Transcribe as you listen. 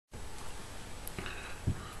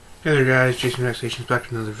Hey there guys, JasonRelaxation back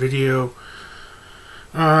with another video.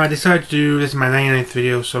 I decided to do, this is my 99th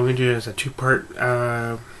video, so I'm going to do it as a two-part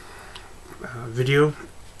video.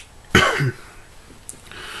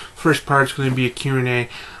 First part is going to be a Q&A.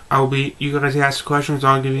 You guys ask questions,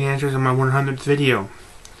 I'll give you answers on my 100th video.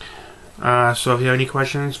 So if you have any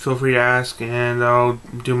questions, feel free to ask, and I'll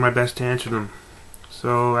do my best to answer them.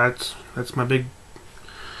 So that's my big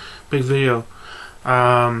video.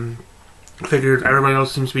 Figured everybody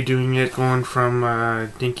else seems to be doing it, going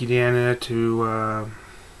from Dinky Dana to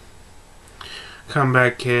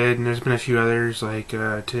Comeback Kid, and there's been a few others like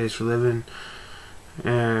Today's for Living,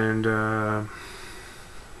 and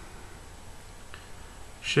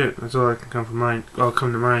shit, that's all that can come to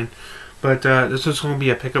mind. But this is going to be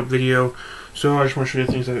a pickup video, so I just want to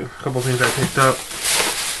show you a couple things I picked up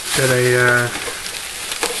that I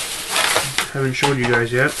haven't showed you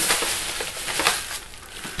guys yet.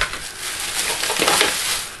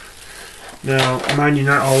 Now, mind you,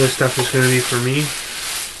 not all this stuff is going to be for me,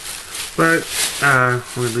 but I'm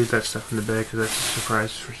going to leave that stuff in the bag because that's a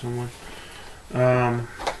surprise for someone. A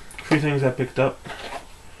few things I picked up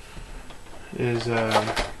is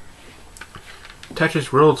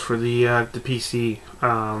Tetris Worlds for the PC.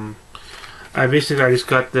 I just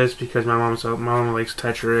got this because my mom likes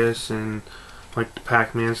Tetris and like the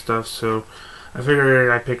Pac-Man stuff, so I figured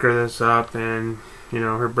I'd pick her this up, and you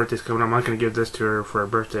know, her birthday's coming up. I'm not going to give this to her for her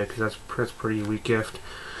birthday because that's a pretty weak gift.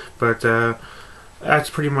 But that's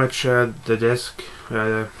pretty much the disc.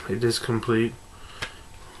 It is complete.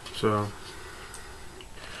 So,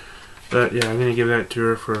 but yeah, I'm going to give that to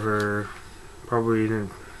her for her, probably, I'll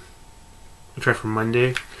try for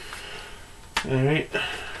Monday. Alright.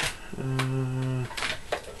 A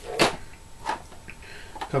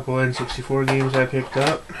couple N64 games I picked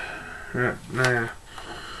up.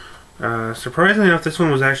 Surprisingly enough, this one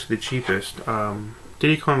was actually the cheapest.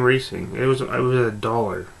 Diddy Kong Racing. It was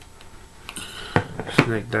 $1. Just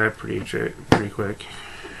like that pretty quick.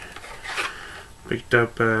 Picked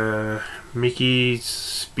up Mickey's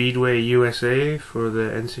Speedway USA for the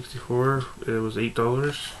N64. It was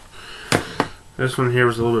 $8. This one here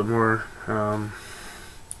was a little bit more.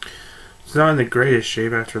 It's not in the greatest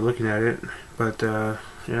shape after looking at it, but you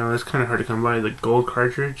know, it's kind of hard to come by. The gold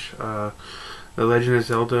cartridge. The Legend of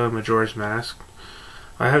Zelda Majora's Mask.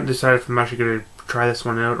 I haven't decided if I'm actually going to try this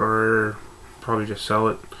one out or probably just sell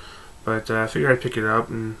it. But I figured I'd pick it up,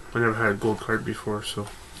 and I never had a gold card before, so.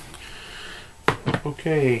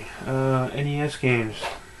 Okay, NES games.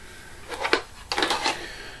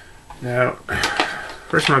 Now,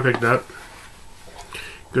 first one I picked up,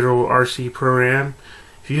 good old RC Pro-Am.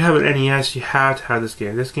 If you have an NES, you have to have this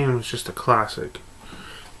game. This game was just a classic.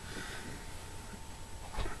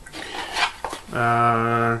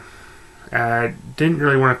 I didn't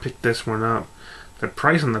really want to pick this one up. The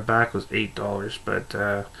price on the back was $8, but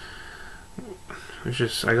it's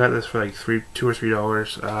just, I got this for like $2 or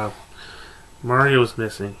 $3. Mario's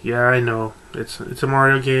missing. Yeah, I know it's a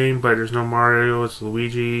Mario game, but there's no Mario. It's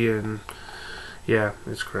Luigi, and yeah,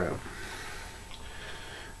 it's crap.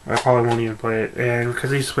 I probably won't even play it. And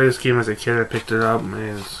because I used to play this game as a kid, I picked it up,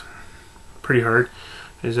 and it's pretty hard.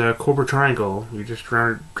 Is a Cobra Triangle. You just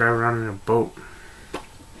drive around in a boat.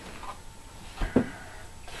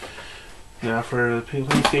 Now for the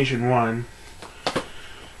PlayStation 1.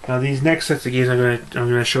 Now these next sets of games I'm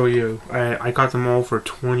gonna show you. I got them all for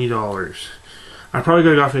 $20. I probably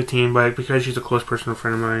could have got 15, but because she's a close personal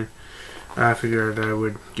friend of mine, I figured I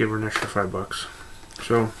would give her an extra $5.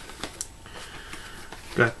 So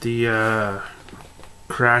got the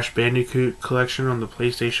Crash Bandicoot collection on the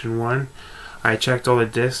PlayStation 1. I checked all the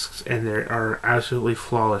discs, and they are absolutely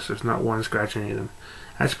flawless. There's not one scratch on any of them.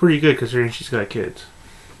 That's pretty good considering she's got kids.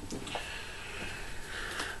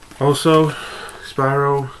 Also,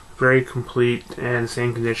 Spyro, very complete and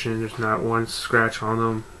same condition. There's not one scratch on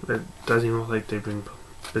them. It doesn't even look like they've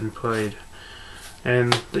been played.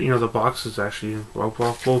 And you know, the boxes actually, well,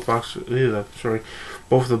 both of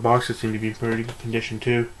the boxes seem to be in pretty good condition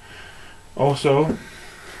too. Also,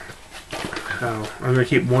 I'm gonna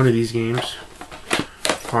keep one of these games.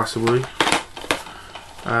 Possibly.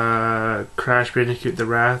 Crash Bandicoot: The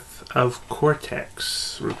Wrath of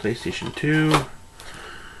Cortex for PlayStation 2.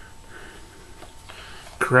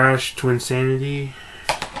 Crash Twinsanity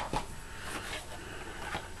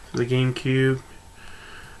for the GameCube.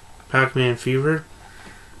 Pac-Man Fever.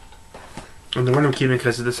 And the one I'm keeping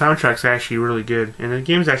because the soundtrack's actually really good, and the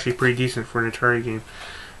game's actually pretty decent for an Atari game.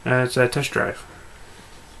 It's a Test Drive.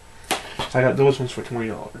 I got those ones for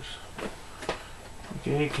 $20.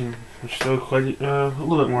 Okay, there's still quite a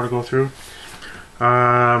little bit more to go through.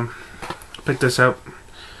 Picked this up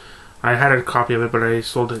I had a copy of it, but I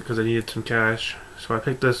sold it because I needed some cash. So I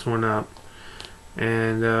picked this one up,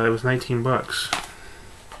 and it was 19 bucks.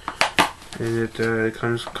 And it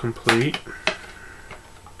comes complete.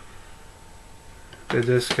 The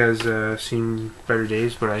disc has seen better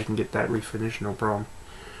days, but I can get that refinished, no problem.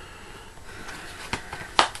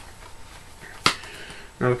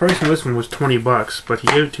 Now the price on this one was 20 bucks, but he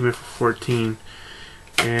gave it to me for 14.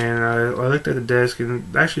 And I looked at the disc,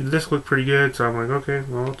 and actually the disc looked pretty good, so I'm like, okay,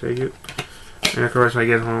 well, I'll take it. And of course, when I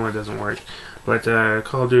get home, it doesn't work. But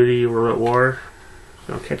Call of Duty, we're at war.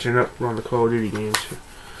 So I'm catching up on the Call of Duty games.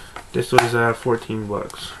 This was 14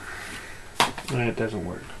 bucks. And it doesn't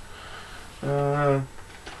work.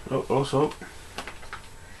 Also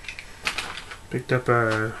picked up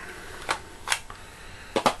a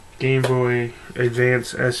Game Boy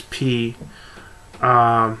Advance SP.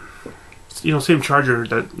 You know, same charger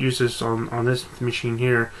that uses on this machine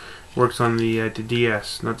here works on the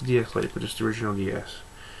DS, not the DS Lite, but just the original DS.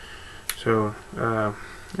 So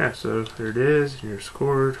yeah, so there it is. Here's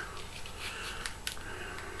scored.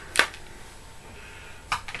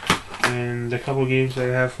 And the couple games that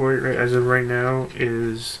I have for it as of right now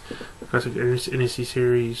is Classic NEC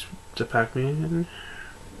Series, the Pac-Man.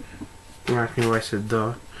 Don't ask me why I said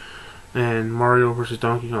the. And Mario vs.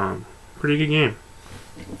 Donkey Kong. Pretty good game.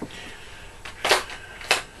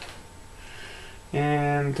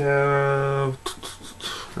 And the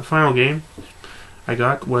final game I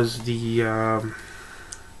got was the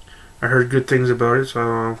I heard good things about it,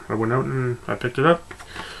 so I went out and I picked it up,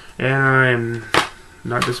 and I'm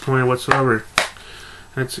not disappointed whatsoever.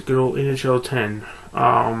 That's a good old NHL 10.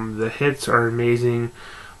 The hits are amazing.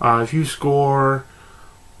 If you score,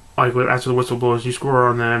 like after the whistle blows, you score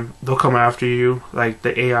on them, they'll come after you. Like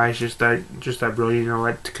the AI is just that brilliant, you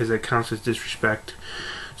know, because it counts as disrespect.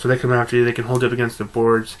 So they come after you. They can hold up against the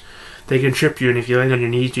boards. They can trip you, and if you land on your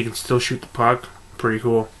knees, you can still shoot the puck. Pretty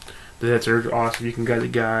cool. The hits are awesome. You can guide the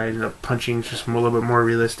guy. And the punching just a little bit more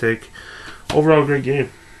realistic. Overall, great game.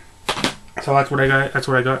 So that's what I got. That's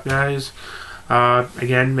what I got, guys.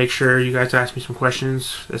 Again, make sure you guys ask me some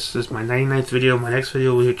questions. This is my 99th video. My next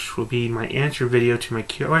video, which will be my answer video to my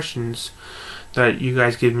questions that you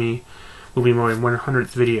guys give me, will be my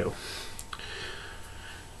 100th video.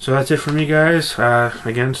 So that's it for me, guys.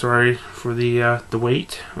 Again, sorry for the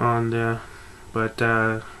wait on the, but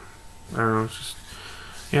I don't know. It's just,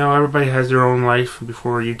 you know, everybody has their own life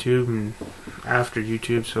before YouTube and after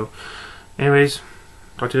YouTube. So, anyways,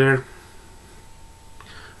 talk to you there.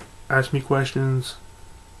 Ask me questions.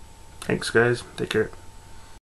 Thanks, guys. Take care.